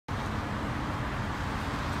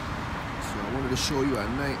So I wanted to show you at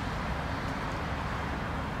night.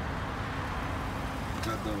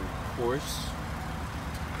 Got the horse,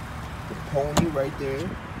 the pony right there,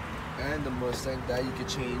 and the Mustang that you can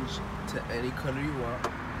change to any color you want.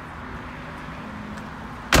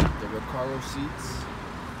 The Recaro seats,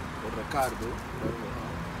 or Ricardo, whatever,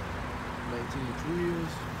 19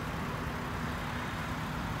 wheels.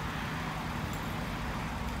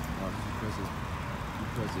 You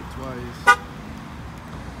press it twice.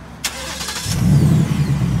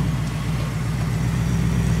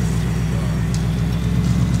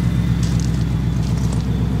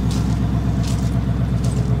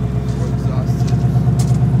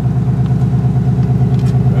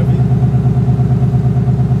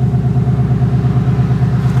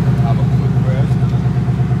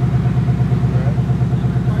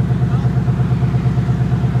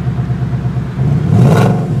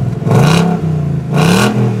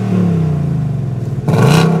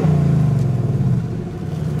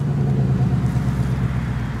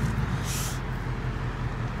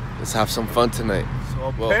 Let's have some fun tonight. So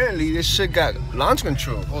apparently this shit got launch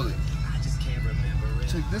control. Hold it.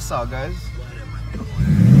 Check this out, guys.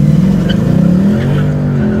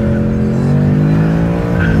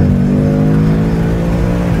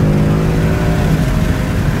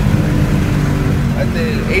 I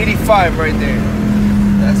did 85 right there.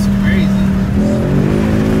 That's crazy.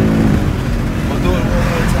 We'll do it one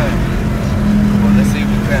more time. Well, let's see if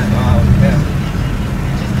we can. Yeah.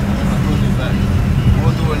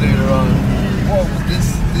 We'll do it later on. Whoa, this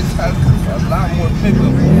has a lot more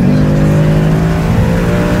pickup.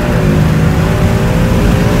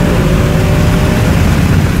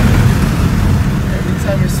 Every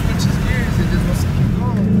time it switches gears, it just wants to keep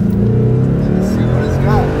going. Let's see what it's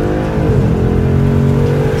got.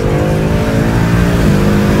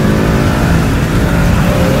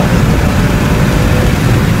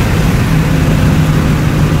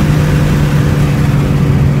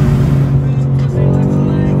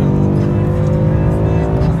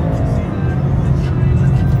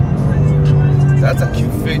 That's a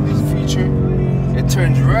Q50 feature. It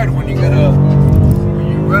turns red when you get up, when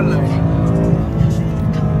you red light.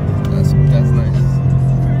 That's nice.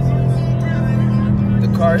 The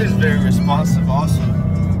car is very responsive also.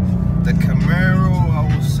 The Camaro, I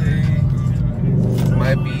will say,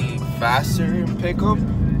 might be faster in pickup,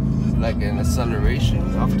 like in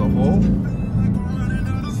acceleration off the whole.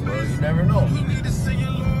 Well, you never know.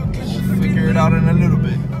 We'll figure it out in a little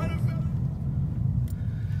bit.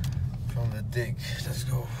 Dig. Let's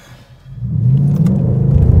go.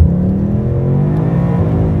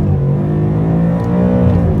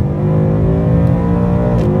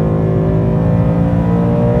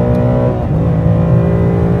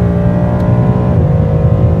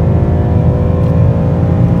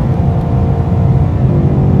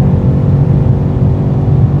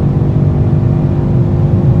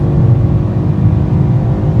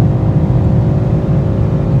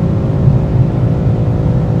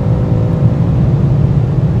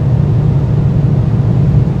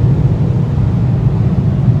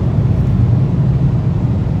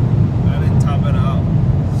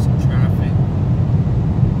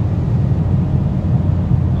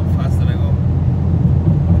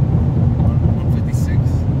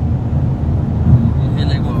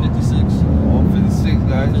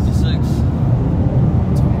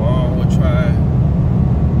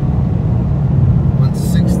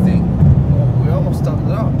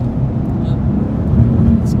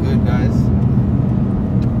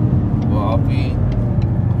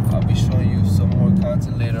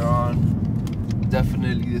 Later on.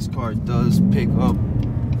 Definitely this car does pick up.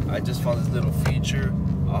 I just found this little feature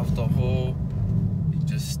off the whole. You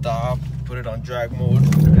just stop, put it on drag mode,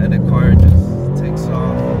 and the car just takes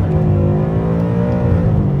off.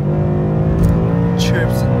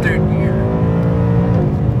 Chirps in third gear.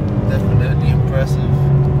 Definitely impressive.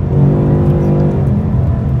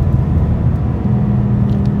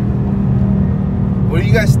 What do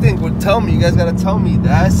you guys think? Well, tell me. You guys gotta tell me the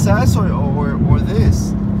SS or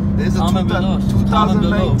this. There's a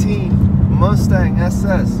 2019 Mustang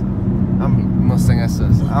SS. I mean Mustang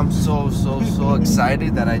SS. I'm so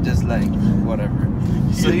excited that I just like whatever.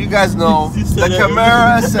 So you guys know the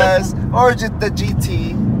Camaro SS or just the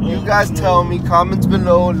GT. You guys tell me, comments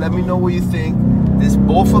below. Let me know what you think.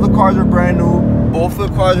 Both of the cars are brand new. Both of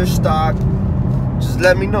the cars are stock. Just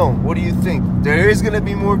let me know. What do you think? There is gonna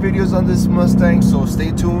be more videos on this Mustang, so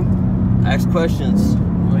stay tuned. Ask questions.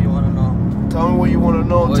 What do you want to know? Tell me what you want to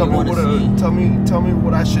know. What Tell me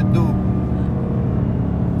what I should do.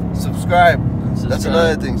 Subscribe. That's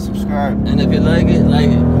another thing. Subscribe. And if you like it, like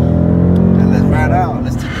it. And let's ride out.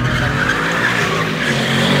 Let's take it.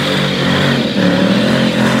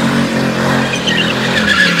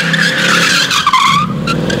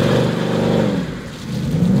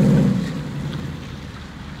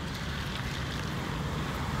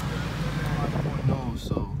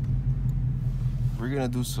 we're gonna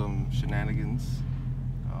do some shenanigans.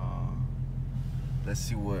 Let's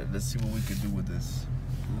see what we could do with this.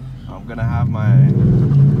 I'm gonna have my.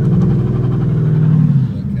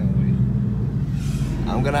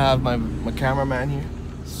 I'm gonna have my cameraman here,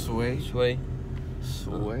 Sway,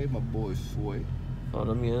 my boy Sway.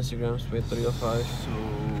 Follow me on Instagram, Sway305.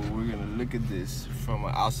 So we're gonna look at this from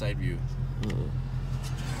an outside view.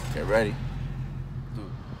 Get ready.